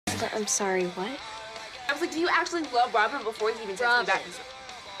I'm sorry, what? I was like, do you actually love Robin before he even texted me back?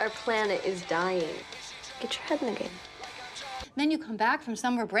 Our planet is dying. Get your head in the game. Then you come back from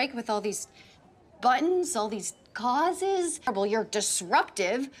summer break with all these buttons, all these causes. Well, you're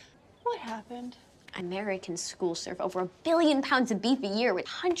disruptive. What happened? American schools serve over 1 billion pounds of beef a year with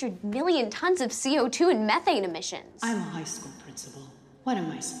 100 million tons of CO2 and methane emissions. I'm a high school principal. What am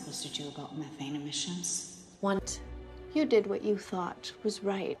I supposed to do about methane emissions? You did what you thought was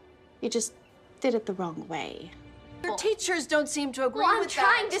right. You just did it the wrong way. Your teachers don't seem to agree I'm with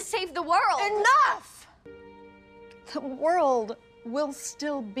trying that. to save the world. Enough! The world will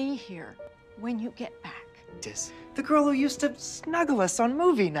still be here when you get back. The girl who used to snuggle us on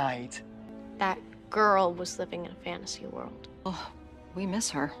movie night. That girl was living in a fantasy world. Oh, we miss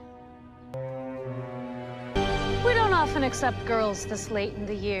her. We don't often accept girls this late in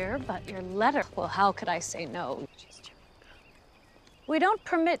the year, but your letter, well, how could I say no? We don't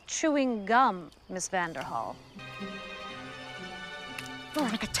permit chewing gum, Miss Vanderhall.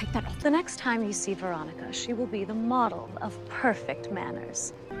 Veronica, take that off. The next time you see Veronica, she will be the model of perfect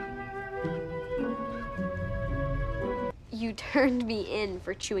manners. You turned me in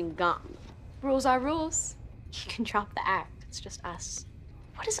for chewing gum. Rules are rules. You can drop the act. It's just us.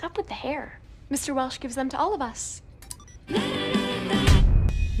 What is up with the hair? Mr. Welsh gives them to all of us.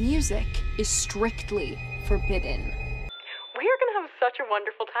 Music is strictly forbidden. We are gonna have such a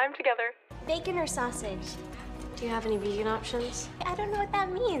wonderful time together. Bacon or sausage? Do you have any vegan options? I don't know what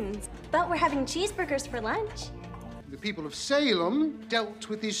that means, but we're having cheeseburgers for lunch. The people of Salem dealt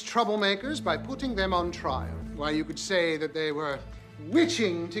with these troublemakers by putting them on trial. Why, you could say that they were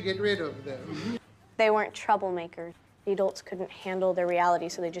witching to get rid of them. They weren't troublemakers. The adults couldn't handle their reality,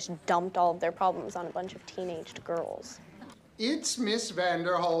 so they just dumped all of their problems on a bunch of teenaged girls. It's Miss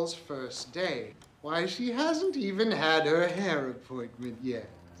Vanderhall's first day. Why, she hasn't even had her hair appointment yet.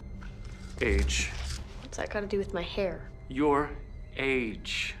 Age. What's that got to do with my hair? Your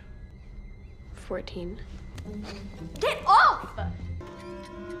age. 14. Get off!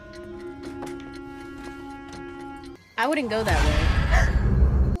 I wouldn't go that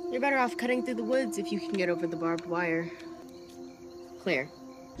way. You're better off cutting through the woods if you can get over the barbed wire. Claire.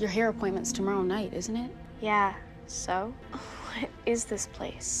 Your hair appointment's tomorrow night, isn't it? Yeah, so? What is this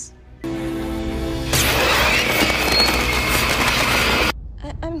place?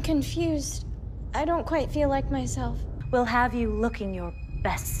 I'm confused. I don't quite feel like myself. We'll have you looking your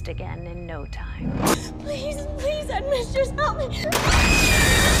best again in no time. Please, headmistress, help me. It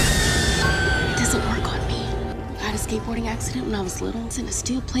doesn't work on me. I had a skateboarding accident when I was little. It's in a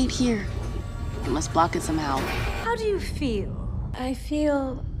steel plate here. You must block it somehow. How do you feel? I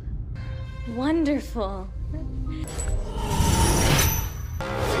feel wonderful.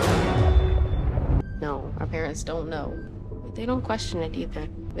 No, our parents don't know. They don't question it either.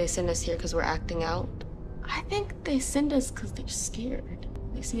 They send us here because we're acting out. I think they send us because they're scared.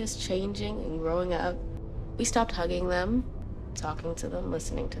 They see us changing and growing up. We stopped hugging them, talking to them,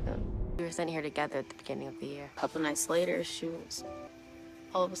 listening to them. We were sent here together at the beginning of the year. A couple nights later,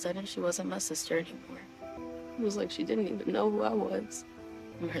 all of a sudden, she wasn't my sister anymore. It was like she didn't even know who I was.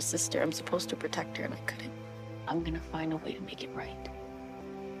 I'm her sister. I'm supposed to protect her, and I couldn't. I'm gonna find a way to make it right.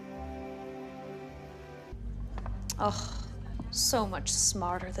 Oh, so much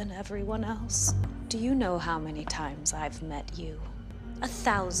smarter than everyone else. Do you know how many times I've met you?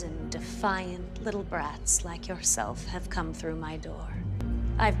 1,000 defiant little brats like yourself have come through my door.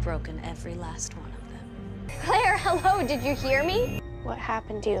 I've broken every last one of them. Claire, hello, did you hear me? What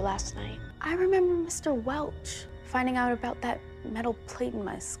happened to you last night? I remember Mr. Welch finding out about that metal plate in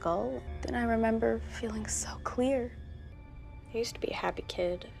my skull. Then I remember feeling so clear. I used to be a happy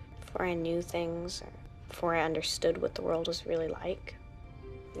kid before I knew things, or before I understood what the world was really like.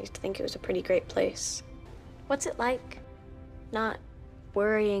 I used to think it was a pretty great place. What's it like? Not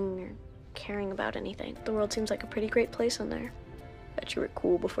worrying or caring about anything. The world seems like a pretty great place in there. Bet you were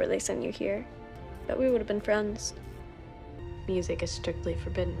cool before they sent you here. Bet we would have been friends. Music is strictly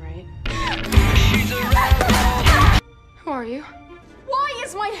forbidden, right? Who are you? Why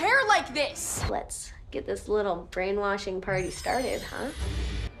is my hair like this? Let's get this little brainwashing party started, huh?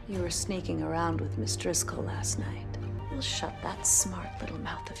 You were sneaking around with Miss Driscoll last night. We'll shut that smart little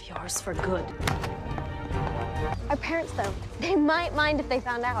mouth of yours for good. Our parents, though, they might mind if they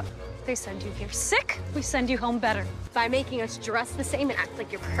found out. They send you here sick, we send you home better. By making us dress the same and act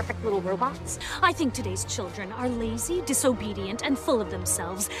like you're perfect little robots. I think today's children are lazy, disobedient, and full of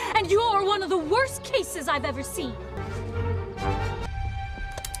themselves. And you're one of the worst cases I've ever seen.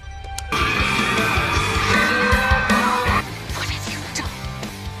 What have you done?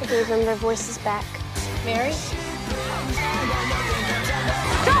 I gave them their voices back. Mary?